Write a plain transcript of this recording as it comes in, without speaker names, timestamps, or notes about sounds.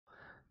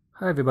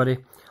Hi everybody,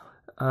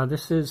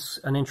 this is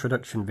an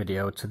introduction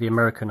video to the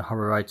American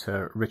horror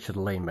writer Richard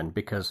Laymon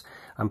because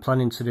I'm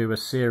planning to do a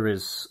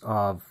series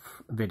of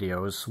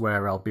videos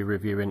where I'll be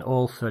reviewing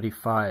all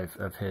 35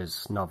 of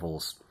his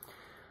novels.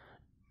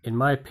 In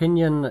my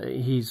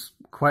opinion, he's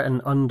quite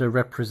an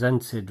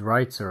underrepresented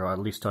writer, or at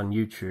least on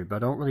YouTube. I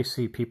don't really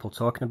see people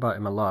talking about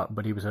him a lot,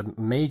 but he was a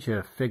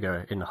major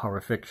figure in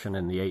horror fiction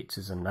in the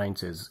 80s and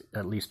 90s,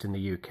 at least in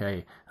the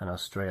UK and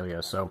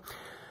Australia. So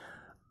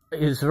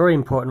he's a very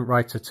important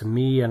writer to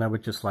me, and I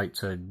would just like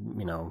to,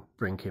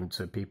 bring him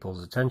to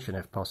people's attention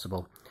if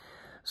possible.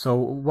 So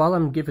while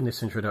I'm giving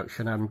this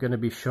introduction, I'm going to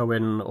be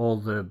showing all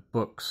the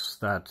books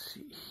that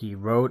he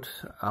wrote.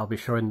 I'll be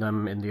showing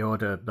them in the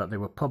order that they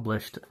were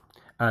published.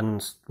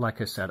 And like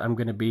I said, I'm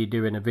going to be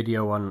doing a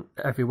video on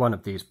every one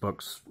of these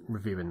books,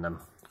 reviewing them.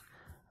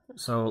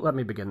 So let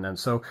me begin then.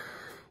 So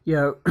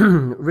yeah,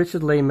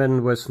 Richard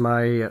Laymon was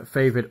my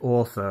favorite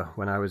author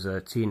when I was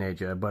a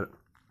teenager, but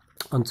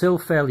until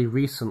fairly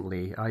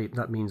recently,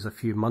 that means a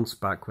few months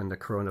back when the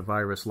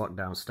coronavirus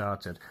lockdown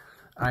started,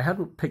 I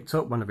hadn't picked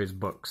up one of his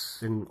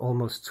books in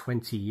almost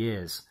 20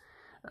 years.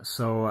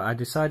 So I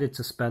decided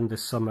to spend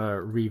this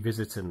summer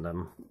revisiting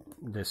them.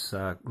 This,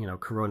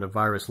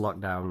 coronavirus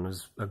lockdown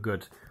was a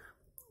good,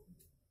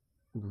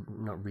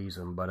 not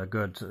reason, but a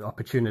good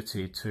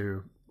opportunity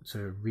to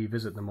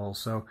revisit them all.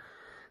 So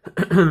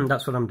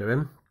that's what I'm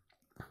doing.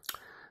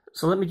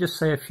 So let me just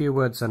say a few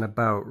words then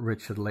about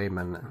Richard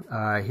Laymon.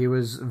 He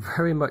was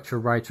very much a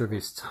writer of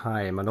his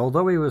time, and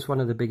although he was one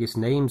of the biggest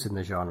names in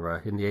the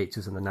genre in the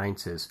 80s and the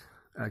 90s,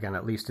 again,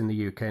 at least in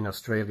the UK and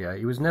Australia,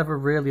 he was never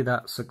really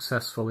that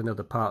successful in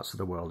other parts of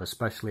the world,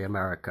 especially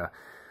America.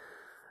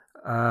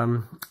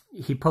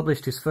 He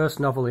published his first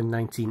novel in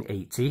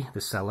 1980, The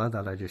Cellar,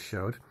 that I just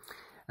showed,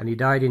 and he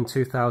died in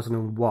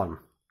 2001.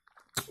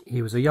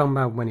 He was a young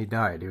man when he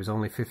died. He was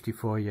only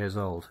 54 years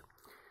old.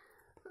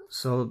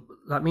 So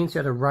that means he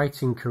had a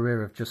writing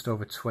career of just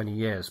over 20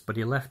 years, but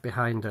he left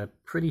behind a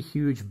pretty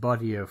huge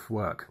body of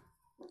work.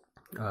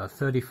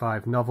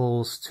 35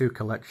 novels, 2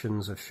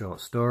 collections of short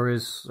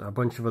stories, a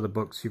bunch of other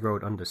books he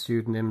wrote under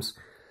pseudonyms.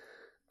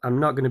 I'm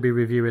not going to be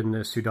reviewing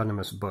the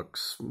pseudonymous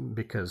books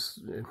because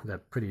they're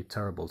pretty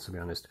terrible, to be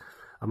honest.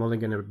 I'm only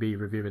going to be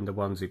reviewing the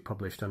ones he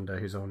published under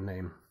his own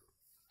name.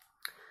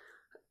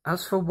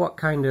 As for what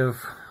kind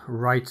of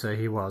writer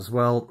he was,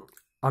 well,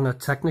 on a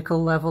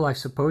technical level, I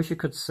suppose you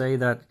could say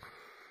that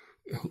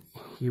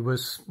he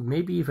was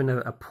maybe even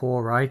a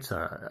poor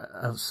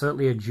writer,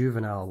 certainly a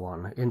juvenile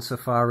one,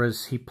 insofar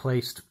as he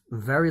placed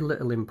very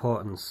little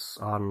importance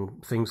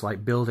on things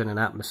like building an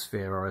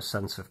atmosphere or a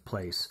sense of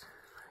place.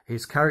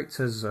 His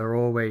characters are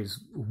always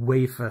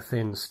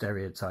wafer-thin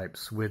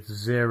stereotypes with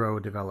zero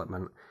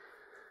development.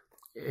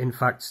 In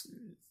fact,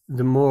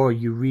 the more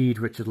you read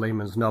Richard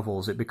Laymon's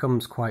novels, it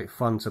becomes quite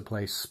fun to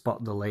play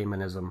Spot the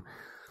Laymonism.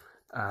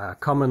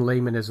 Common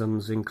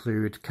Laymonisms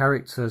include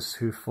characters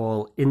who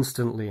fall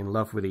instantly in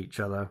love with each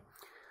other,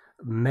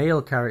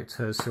 male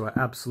characters who are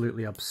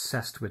absolutely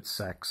obsessed with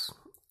sex,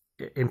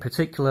 in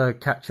particular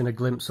catching a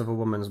glimpse of a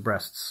woman's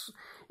breasts.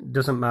 It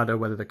doesn't matter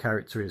whether the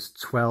character is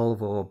 12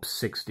 or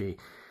 60,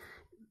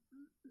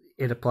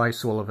 it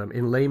applies to all of them.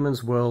 In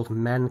Laymon's world,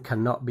 men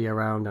cannot be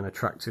around an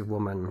attractive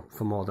woman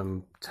for more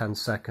than 10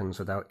 seconds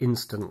without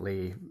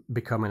instantly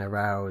becoming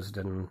aroused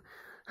and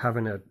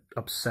having an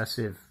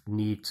obsessive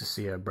need to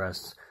see her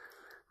breasts.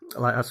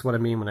 Like, that's what I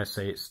mean when I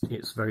say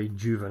it's very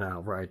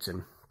juvenile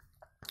writing,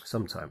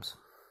 sometimes.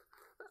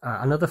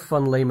 Another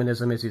fun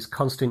Laymonism is his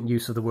constant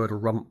use of the word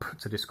rump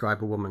to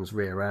describe a woman's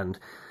rear end.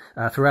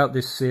 Throughout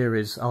this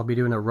series, I'll be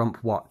doing a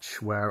rump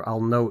watch, where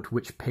I'll note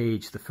which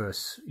page the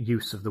first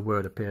use of the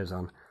word appears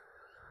on.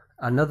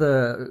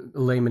 Another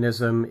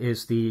Laymonism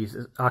is the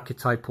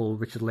archetypal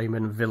Richard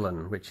Laymon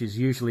villain, which is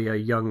usually a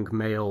young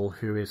male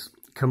who is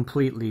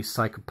completely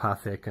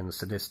psychopathic and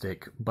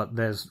sadistic, but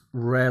there's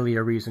rarely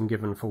a reason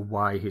given for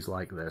why he's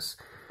like this.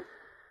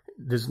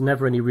 There's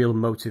never any real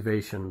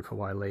motivation for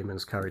why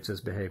Laymon's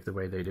characters behave the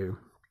way they do.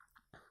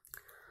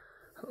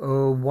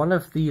 One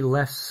of the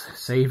less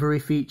savoury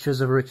features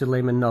of a Richard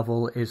Laymon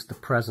novel is the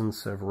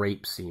presence of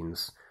rape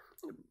scenes.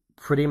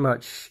 Pretty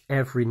much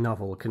every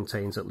novel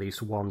contains at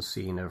least one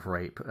scene of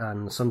rape,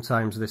 and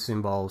sometimes this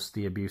involves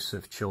the abuse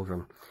of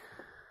children.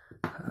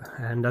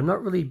 And I'm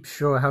not really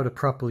sure how to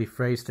properly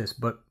phrase this,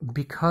 but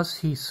because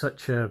he's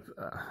such a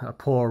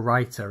poor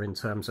writer in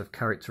terms of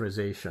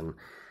characterization,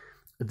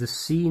 the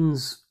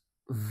scenes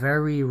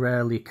very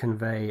rarely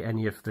convey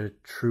any of the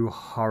true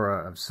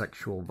horror of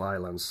sexual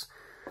violence.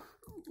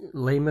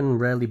 Laymon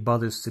rarely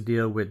bothers to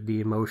deal with the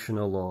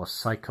emotional or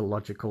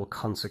psychological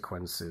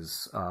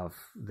consequences of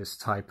this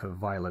type of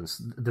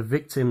violence. The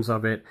victims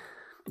of it,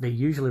 they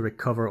usually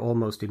recover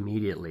almost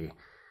immediately.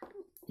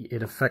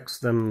 It affects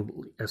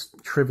them as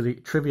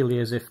trivially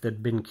as if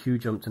they'd been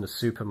queue-jumped in a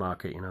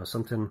supermarket,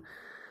 something.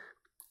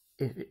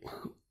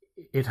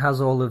 It has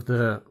all of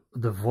the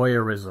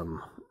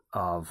voyeurism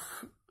of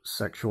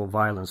sexual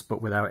violence,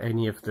 but without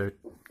any of the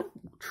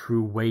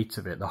true weight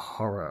of it, the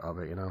horror of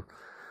it,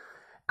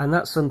 And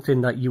that's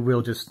something that you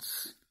will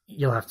just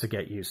you'll have to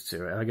get used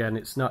to it. Again,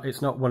 it's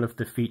not one of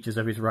the features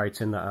of his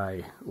writing that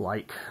I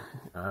like,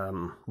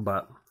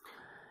 but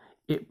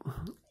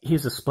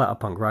he's a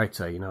splatterpunk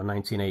writer, you know,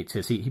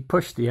 1980s. He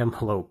pushed the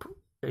envelope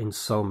in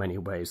so many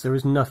ways. There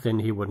is nothing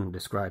he wouldn't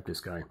describe, this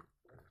guy.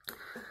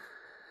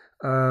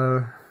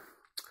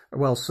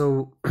 Well,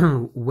 so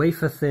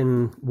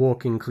wafer-thin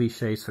walking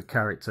cliches for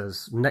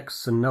characters,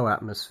 next to no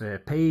atmosphere,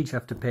 page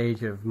after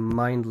page of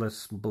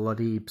mindless,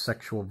 bloody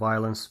sexual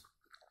violence.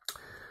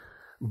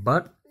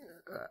 But,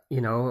 you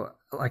know,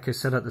 like I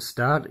said at the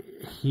start,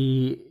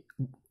 he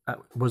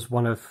was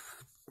one of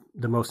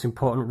the most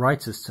important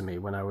writers to me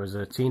when I was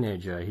a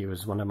teenager. He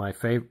was one of my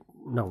favorite,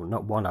 no,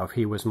 not one of,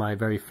 he was my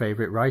very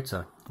favorite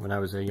writer when I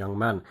was a young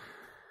man.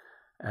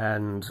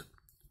 And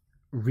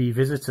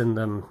revisiting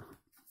them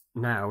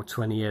now,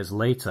 20 years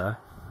later,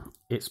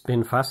 it's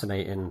been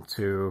fascinating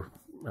to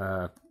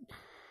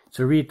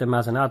read them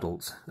as an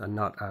adult and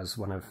not as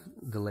one of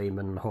the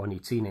Laymon horny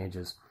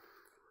teenagers.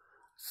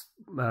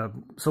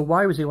 So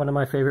why was he one of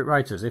my favorite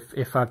writers?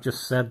 If I've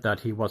just said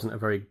that he wasn't a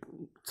very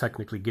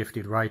technically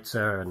gifted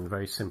writer and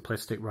very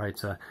simplistic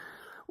writer,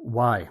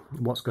 why?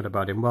 What's good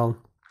about him? Well,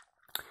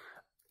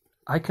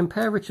 I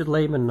compare Richard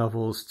Laymon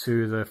novels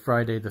to the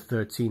Friday the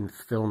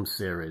 13th film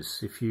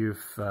series. If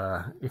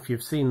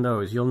you've seen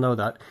those, you'll know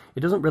that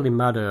it doesn't really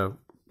matter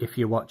if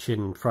you're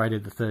watching Friday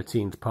the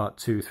 13th Part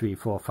 2, 3,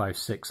 4, 5,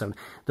 6, 7.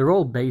 They're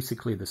all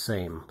basically the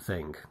same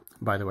thing.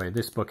 By the way,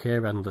 this book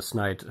here, Endless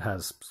Night,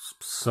 has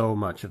so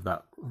much of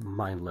that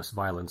mindless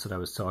violence that I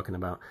was talking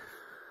about.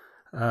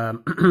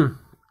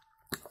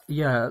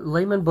 Yeah,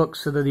 Laymon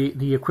books are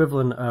the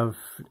equivalent of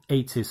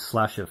 80s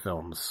slasher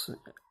films.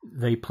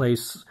 They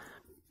place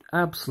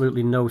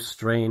absolutely no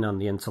strain on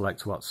the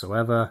intellect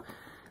whatsoever.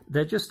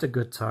 They're just a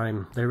good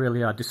time. They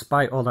really are,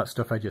 despite all that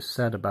stuff I just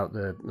said about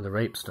the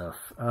rape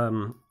stuff.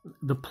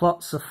 The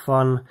plots are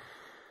fun.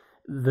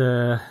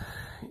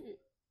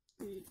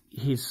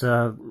 He is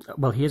a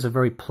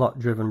very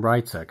plot-driven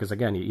writer, because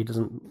again, he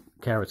doesn't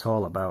care at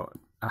all about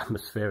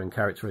atmosphere and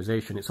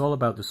characterization. It's all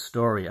about the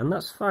story, and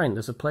that's fine.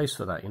 There's a place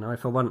for that, you know.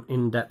 If I want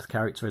in-depth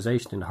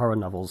characterization in horror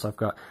novels, I've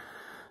got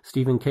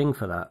Stephen King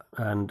for that,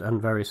 and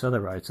various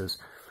other writers.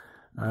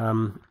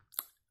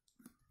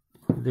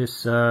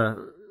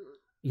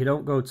 You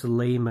don't go to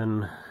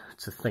Laymon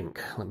to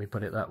think, let me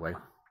put it that way.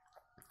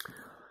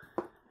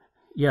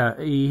 Yeah,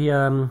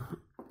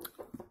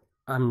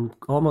 I'm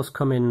almost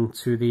coming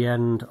to the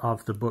end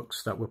of the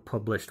books that were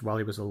published while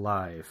he was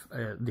alive.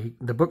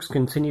 The books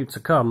continued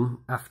to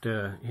come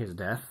after his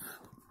death.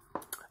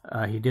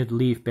 He did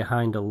leave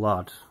behind a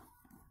lot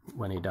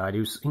when he died.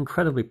 He was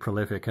incredibly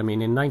prolific. I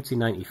mean, in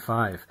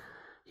 1995,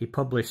 he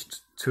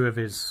published two of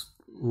his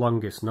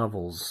longest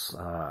novels.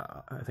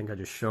 I think I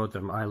just showed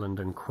them, Island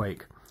and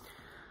Quake.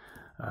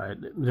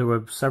 There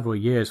were several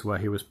years where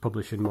he was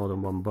publishing more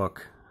than one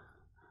book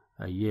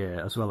a year,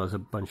 as well as a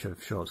bunch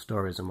of short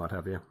stories and what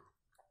have you.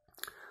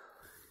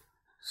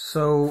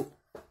 So,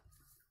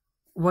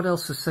 what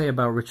else to say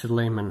about Richard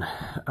Laymon?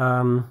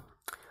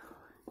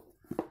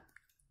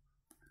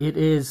 It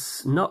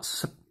is not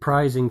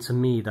surprising to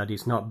me that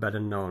he's not better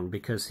known,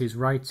 because his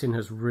writing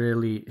has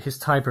really, his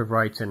type of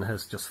writing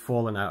has just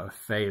fallen out of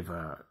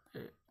favor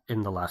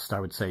in the last, I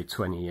would say,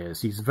 20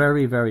 years. He's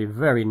very, very,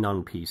 very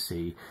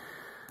non-PC.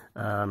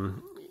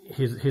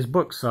 His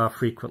books are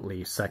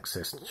frequently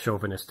sexist,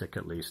 chauvinistic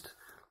at least.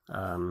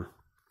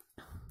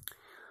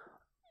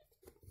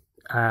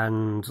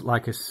 And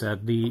like I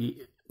said,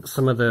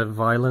 some of the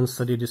violence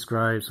that he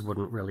describes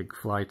wouldn't really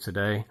fly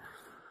today.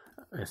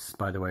 This,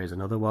 by the way, is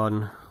another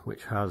one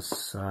which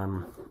has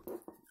a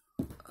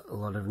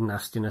lot of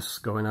nastiness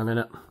going on in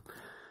it.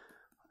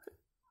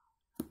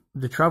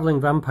 The Traveling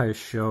Vampire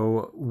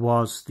Show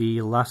was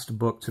the last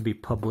book to be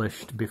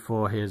published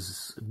before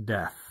his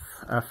death.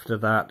 After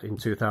that, in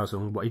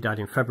 2000, he died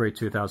in February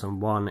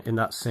 2001. In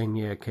that same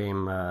year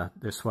came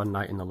This One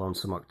Night in the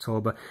Lonesome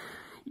October.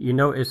 You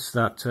notice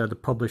that the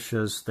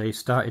publishers, they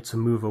started to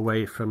move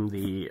away from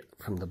the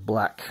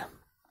black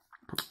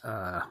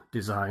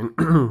design,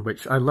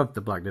 which I loved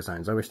the black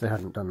designs. I wish they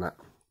hadn't done that.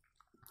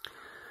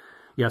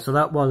 Yeah, so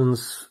that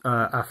one's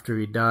after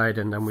he died,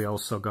 and then we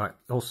also got,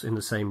 in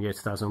the same year,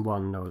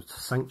 2001, No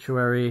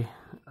Sanctuary.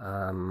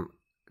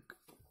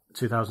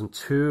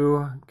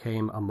 2002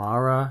 came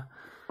Amara,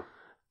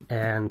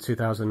 and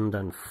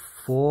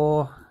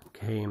 2004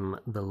 came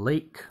The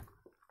Lake.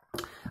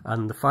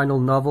 And the final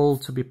novel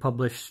to be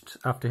published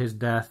after his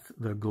death,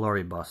 The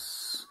Glory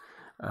Bus.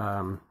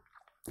 And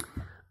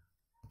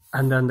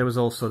then there was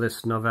also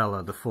this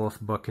novella, the fourth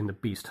book in the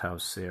Beast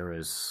House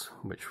series,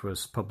 which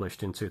was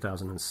published in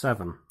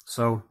 2007.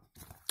 So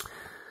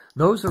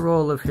those are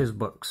all of his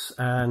books,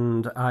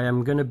 and I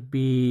am going to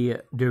be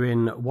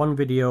doing one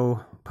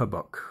video per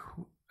book.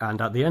 And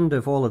at the end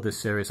of all of this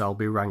series, I'll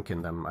be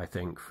ranking them, I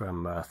think,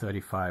 from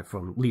 35,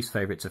 from least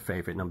favorite to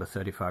favorite, number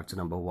 35 to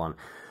number 1.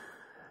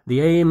 The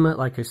aim,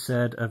 like I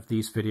said, of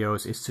these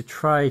videos is to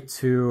try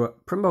to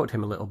promote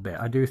him a little bit.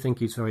 I do think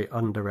he's very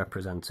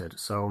underrepresented.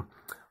 So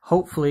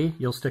hopefully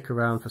you'll stick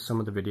around for some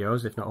of the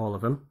videos, if not all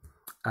of them.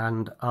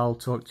 And I'll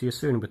talk to you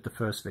soon with the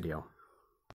first video.